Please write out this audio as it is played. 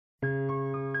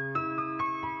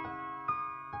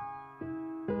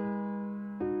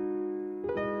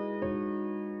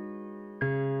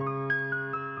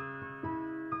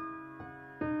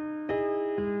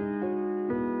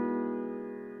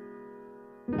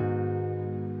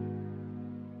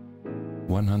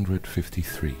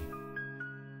153.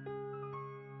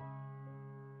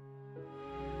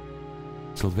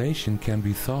 Salvation can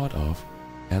be thought of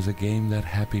as a game that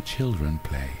happy children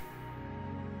play.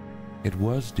 It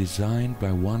was designed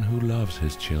by one who loves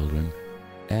his children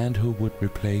and who would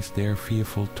replace their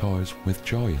fearful toys with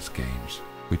joyous games,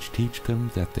 which teach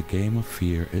them that the game of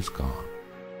fear is gone.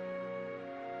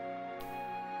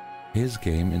 His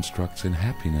game instructs in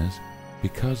happiness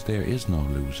because there is no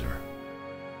loser.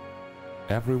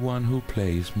 Everyone who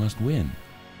plays must win,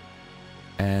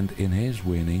 and in his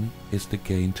winning is the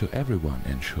gain to everyone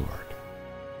ensured.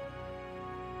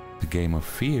 The game of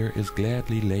fear is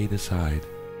gladly laid aside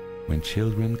when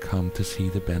children come to see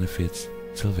the benefits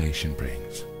salvation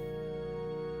brings.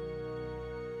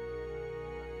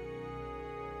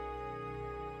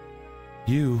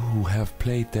 You who have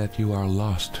played that you are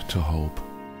lost to hope,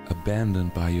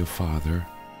 abandoned by your father,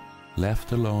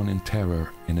 left alone in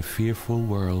terror in a fearful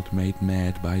world made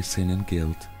mad by sin and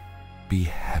guilt, be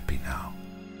happy now.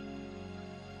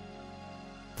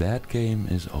 That game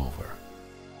is over.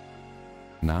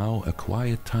 Now a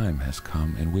quiet time has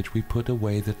come in which we put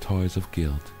away the toys of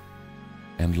guilt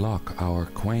and lock our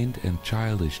quaint and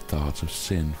childish thoughts of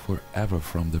sin forever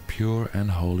from the pure and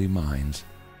holy minds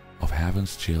of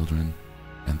heaven's children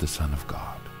and the Son of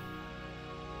God.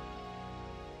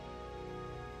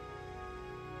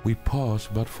 We pause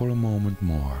but for a moment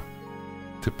more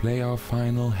to play our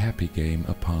final happy game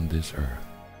upon this earth.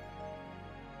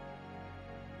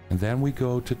 And then we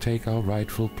go to take our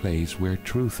rightful place where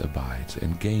truth abides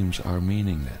and games are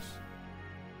meaningless.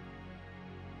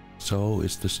 So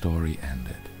is the story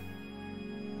ended.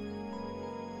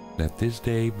 Let this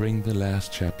day bring the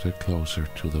last chapter closer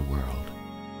to the world,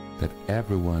 that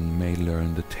everyone may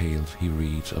learn the tales he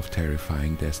reads of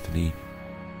terrifying destiny,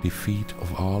 defeat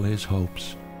of all his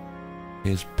hopes,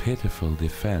 his pitiful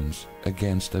defense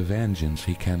against a vengeance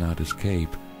he cannot escape,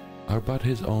 are but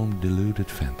his own deluded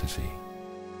fantasy.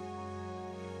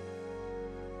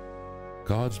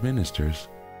 God's ministers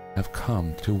have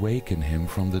come to waken him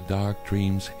from the dark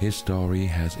dreams his story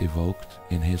has evoked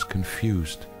in his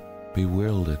confused,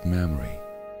 bewildered memory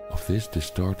of this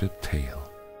distorted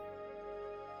tale.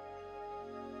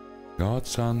 God's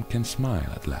Son can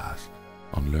smile at last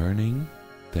on learning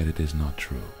that it is not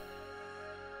true.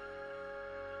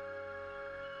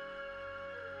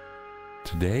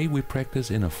 Today we practice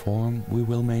in a form we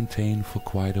will maintain for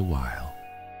quite a while.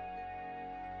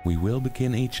 We will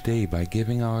begin each day by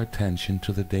giving our attention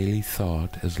to the daily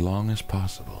thought as long as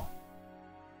possible.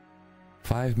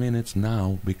 5 minutes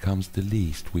now becomes the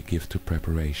least we give to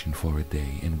preparation for a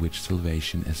day in which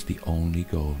salvation is the only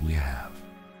goal we have.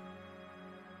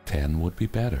 10 would be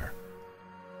better.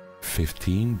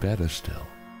 15 better still.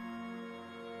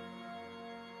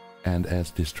 And as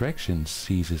distraction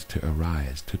ceases to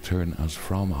arise to turn us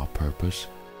from our purpose,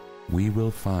 we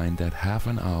will find that half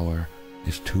an hour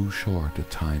is too short a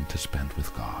time to spend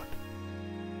with God.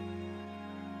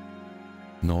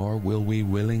 Nor will we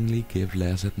willingly give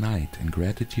less at night in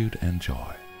gratitude and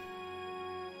joy.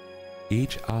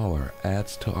 Each hour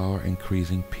adds to our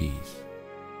increasing peace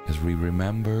as we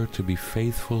remember to be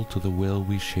faithful to the will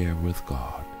we share with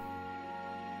God.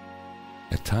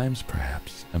 At times,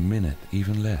 perhaps, a minute,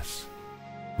 even less,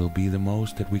 will be the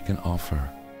most that we can offer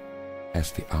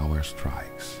as the hour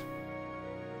strikes.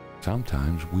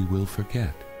 Sometimes we will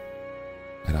forget.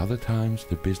 At other times,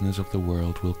 the business of the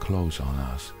world will close on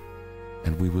us,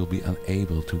 and we will be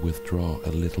unable to withdraw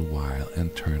a little while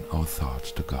and turn our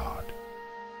thoughts to God.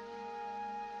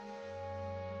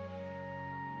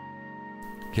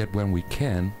 Yet when we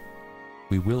can,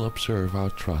 we will observe our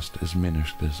trust as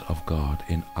ministers of God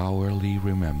in hourly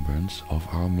remembrance of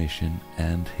our mission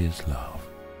and His love.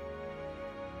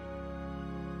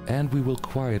 And we will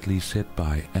quietly sit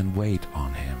by and wait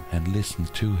on Him and listen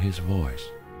to His voice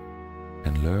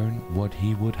and learn what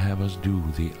He would have us do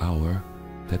the hour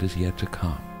that is yet to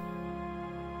come,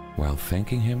 while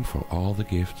thanking Him for all the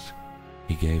gifts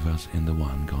He gave us in the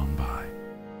one gone by.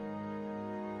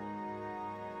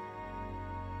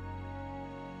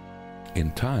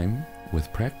 In time,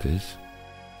 with practice,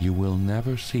 you will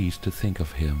never cease to think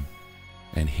of Him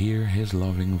and hear His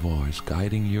loving voice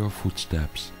guiding your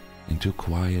footsteps into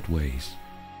quiet ways,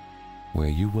 where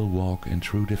you will walk in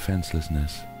true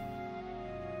defenselessness,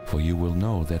 for you will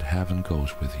know that heaven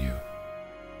goes with you.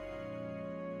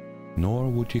 Nor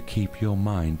would you keep your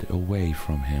mind away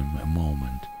from Him a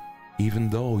moment, even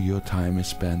though your time is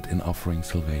spent in offering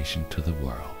salvation to the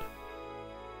world.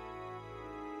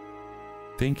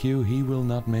 Think you He will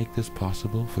not make this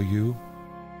possible for you,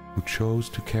 who chose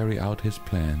to carry out His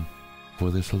plan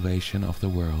for the salvation of the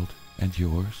world and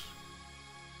yours?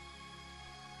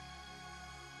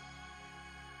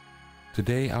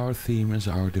 Today our theme is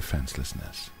our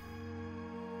defenselessness.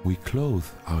 We clothe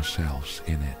ourselves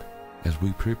in it as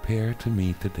we prepare to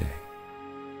meet the day.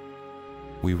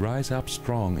 We rise up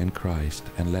strong in Christ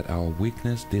and let our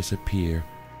weakness disappear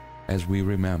as we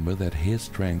remember that His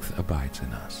strength abides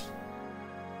in us.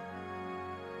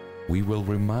 We will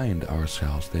remind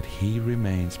ourselves that He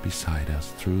remains beside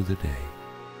us through the day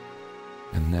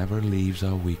and never leaves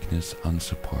our weakness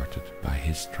unsupported by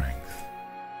His strength.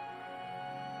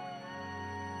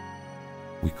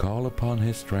 We call upon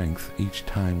His strength each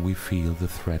time we feel the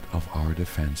threat of our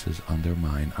defenses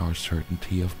undermine our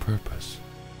certainty of purpose.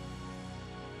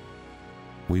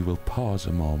 We will pause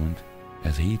a moment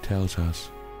as He tells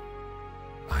us,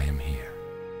 "I am here."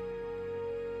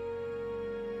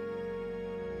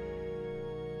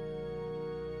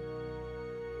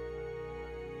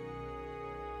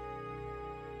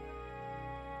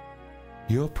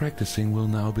 Your practicing will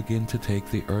now begin to take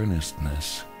the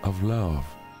earnestness of love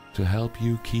to help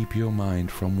you keep your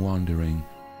mind from wandering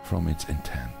from its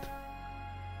intent.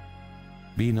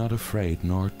 Be not afraid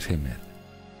nor timid.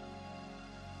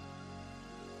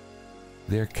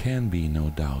 There can be no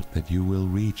doubt that you will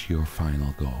reach your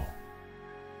final goal.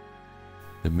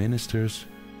 The ministers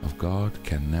of God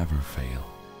can never fail,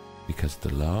 because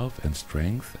the love and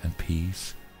strength and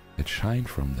peace that shine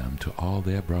from them to all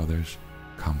their brothers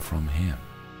come from Him.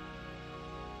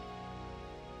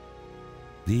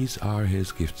 These are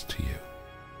His gifts to you.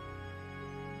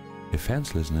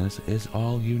 Defenselessness is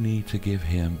all you need to give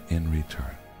Him in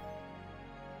return.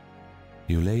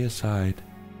 You lay aside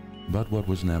but what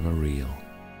was never real,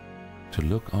 to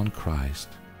look on Christ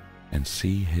and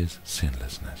see His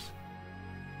sinlessness.